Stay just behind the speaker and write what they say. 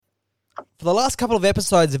For the last couple of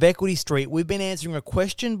episodes of Equity Street, we've been answering a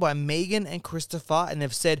question by Megan and Christopher, and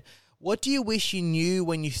they've said, what do you wish you knew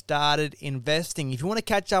when you started investing? If you want to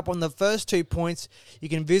catch up on the first 2 points, you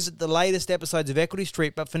can visit the latest episodes of Equity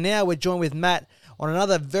Street. But for now, we're joined with Matt on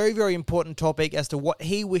another very, very important topic as to what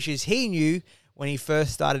he wishes he knew when he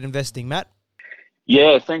first started investing. Matt?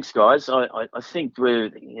 Yeah, thanks, guys. I think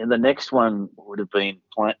the next one would have been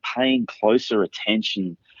paying closer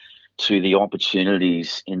attention to the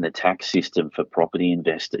opportunities in the tax system for property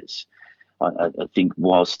investors. I think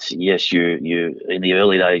whilst, yes, you in the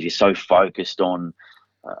early days, you're so focused on,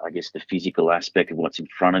 I guess, the physical aspect of what's in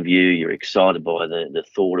front of you. You're excited by the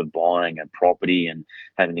thought of buying a property and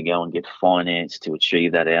having to go and get finance to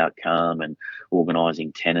achieve that outcome and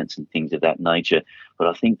organising tenants and things of that nature. But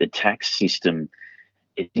I think the tax system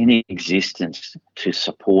is in existence to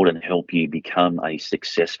support and help you become a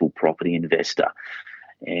successful property investor.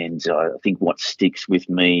 And I think what sticks with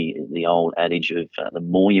me, the old adage of the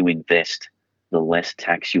more you invest, the less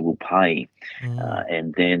tax you will pay.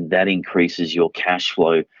 And then that increases your cash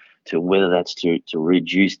flow to whether that's to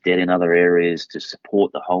reduce debt in other areas, to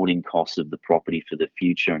support the holding costs of the property for the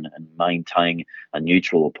future and maintain a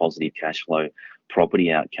neutral or positive cash flow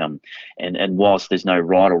property outcome. And whilst there's no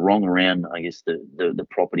right or wrong around, I guess, the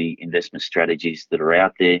property investment strategies that are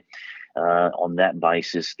out there, on that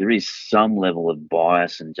basis, there is some level of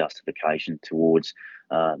bias and justification towards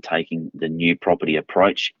taking the new property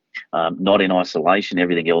approach. Not in isolation,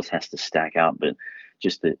 everything else has to stack up, but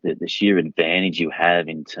just the sheer advantage you have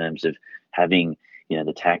in terms of having,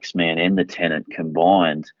 the taxman and the tenant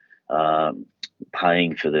combined,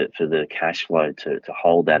 paying for the cash flow to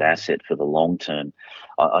hold that asset for the long term.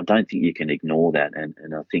 I don't think you can ignore that, and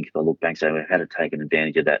I think if I look back and say we had to take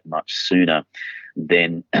advantage of that much sooner,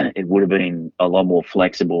 then it would have been a lot more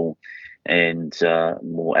flexible and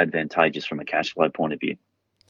more advantageous from a cash flow point of view.